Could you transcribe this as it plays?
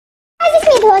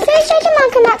people, so straight and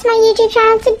welcome back to my YouTube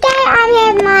channel. Today I'm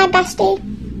here with my bestie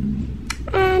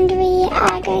and we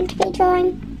are going to be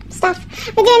drawing stuff.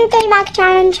 We're doing the 3-marker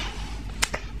challenge.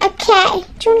 Okay,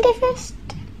 do you want to go first?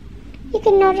 You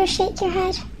can not just shake your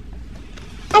head.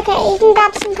 Okay, you can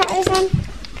grab some colours then.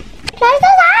 Close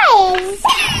those eyes!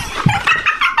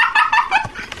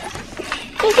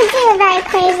 You can see we're very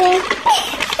crazy.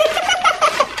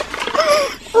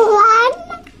 1.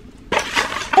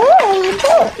 Oh, you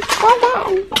do. Well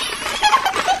done.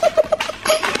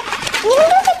 You can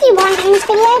do 51 in this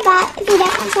video, but if you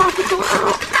don't want to, I can cut it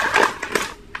out.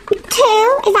 2,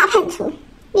 is that a pencil?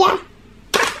 Yeah.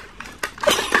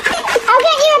 I'll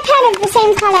get you a pen of the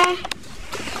same colour.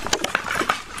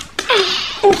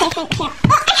 Okay, thank you.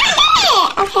 Oh,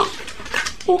 I can't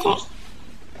do it! Okay.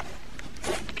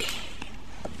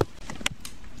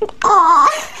 Oh,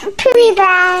 pretty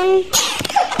brown.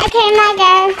 Okay, my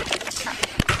go.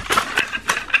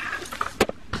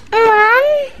 1.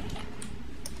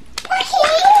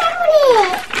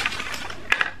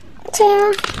 Okay,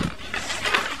 2.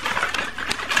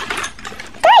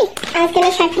 3. I was going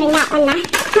to try putting that one there.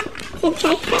 Oh,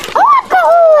 I've got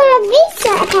all of these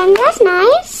sort of pens. That's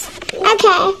nice.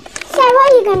 Okay, so what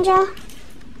are you going to draw?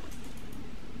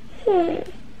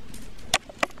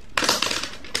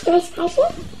 Nice spicy.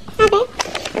 Okay.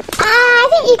 I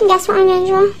think you can guess what I'm going to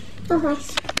draw. A horse.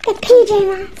 The PJ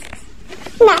Masks.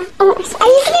 No, a horse. I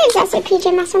used to be obsessed with PJ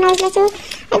Masks when I was little.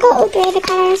 I got all 3 of the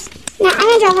colours. No, I'm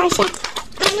going to draw a horse, yeah.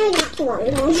 I know exactly what I'm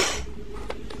doing.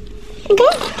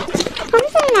 Okay. That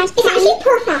was very nice. It's actually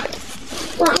perfect.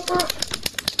 What I got.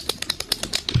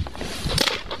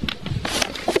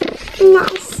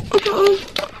 Nice. Okay.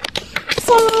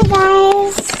 So,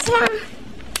 guys.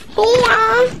 Here.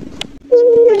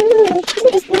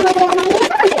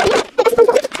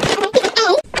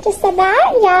 Just said that,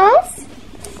 yes.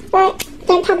 Right,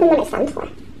 don't tell them what it stands for.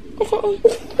 Okay.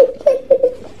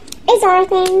 It's our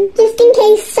thing. Just in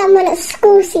case someone at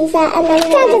school sees it and then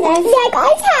yeah,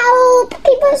 guys, help!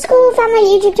 People at school found my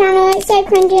YouTube channel. It's so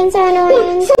cringy and so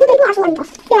annoying. So many people actually want us.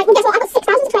 They're like, well, guess what? I got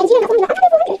 6,000 subscribers. You know, I got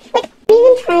 400. Like,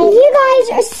 even trying. You guys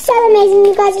are so amazing.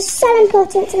 You guys are so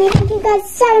important to me. Thank you guys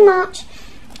so much.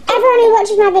 Everyone who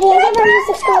watches my videos, everyone who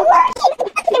subscribes.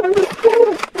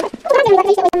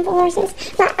 For horses.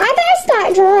 Right, I better start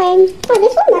drawing. Oh,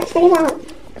 this one works pretty well.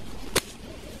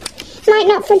 Might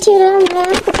not for too long though,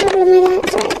 that's the problem with it.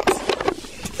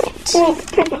 Sorry, it's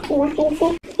perfectly working,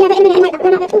 see? Yeah, but in a minute it might not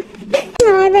run out of it.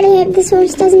 Oh, I really hope this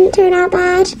horse doesn't turn out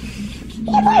bad. It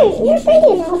won't, you're afraid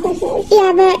of all horses.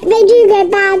 Yeah, but they do go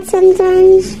bad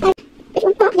sometimes. Which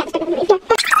one? Oh, yeah, it's better. Yeah.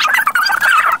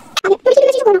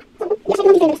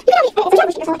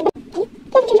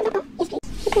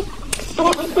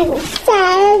 So,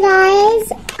 guys,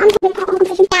 I'm having a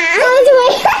conversation now.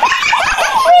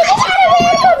 We just had a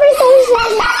real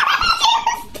conversation.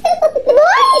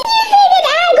 Why did you leave an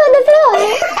egg on the floor?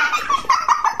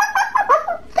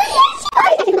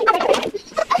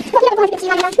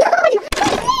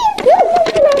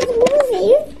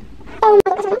 Oh,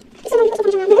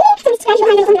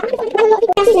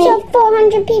 so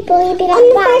 400 people, you'd be like,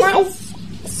 wow, that is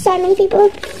so many people.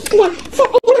 Yeah, so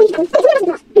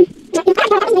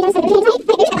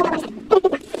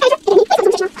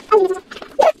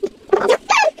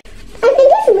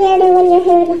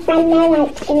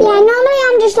yeah, normally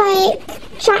I'm just like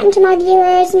chatting to my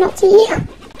viewers, not to you.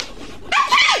 I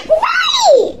can't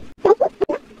wait!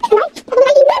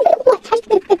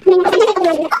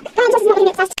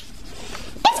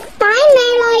 It's fine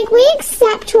though, like we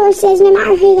accept horses no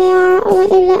matter who they are or what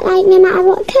they look like, no matter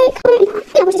what coat comment.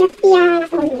 Yeah,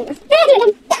 that's all it is.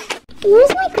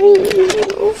 Where's my green?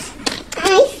 I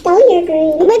stole your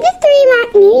green. With the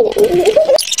 3-mark needed.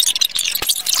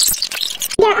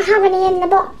 Don't have any in the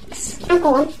box. I've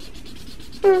got one.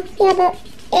 Oh, yeah, but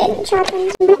it didn't sharpen.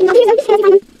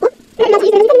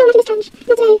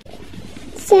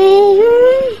 Say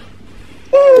hi.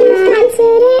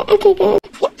 Answered it. Okay, good.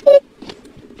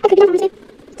 Okay, good.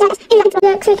 It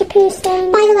looks like a poo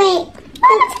stain. By the way,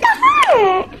 let's go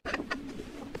hurt.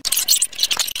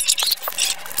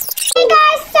 Hey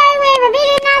guys, so we're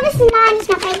revealing now. This is mine. It's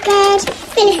not very good.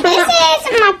 This is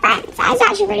my friend's. It's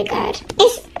actually really good.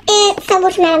 It's a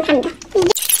watermelon panda.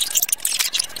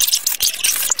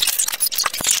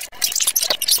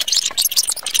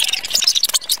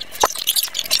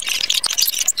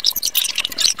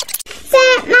 So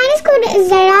mine is called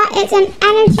Zola. It's an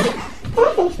energy. Oh,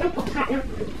 I finished my Pop Tart now.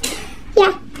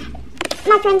 Yeah,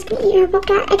 my friend's gonna eat her Pop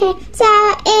Tart. Okay, so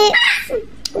it's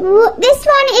this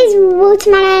one is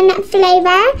watermelon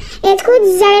flavour. It's called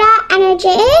Zola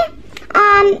Energy.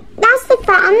 That's the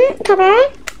front cover.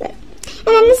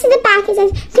 And then this is the back. It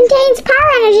says, contains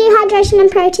power, energy, hydration,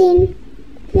 and protein.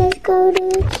 Let's go,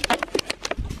 dude.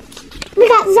 We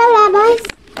got Zola, boys.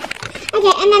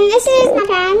 Okay, and then this is my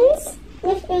friends.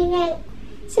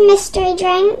 It's a mystery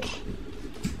drink.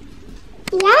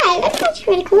 Yeah, it looks actually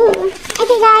pretty cool.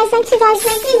 Okay, guys, thank you guys.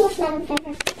 Yeah.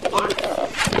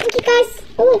 Thank you guys.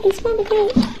 Oh, I can smell the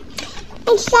cake.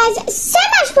 Thank you guys so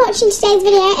much for watching today's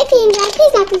video. If you enjoyed,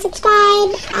 please like and subscribe.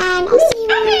 And I'll see you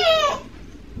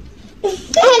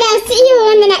and I'll see you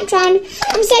on the next one.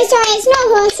 I'm so sorry, it's not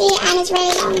horsey and it's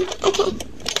really long. Okay.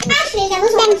 Actually, that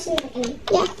was horsey.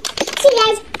 Yeah. See you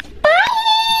guys.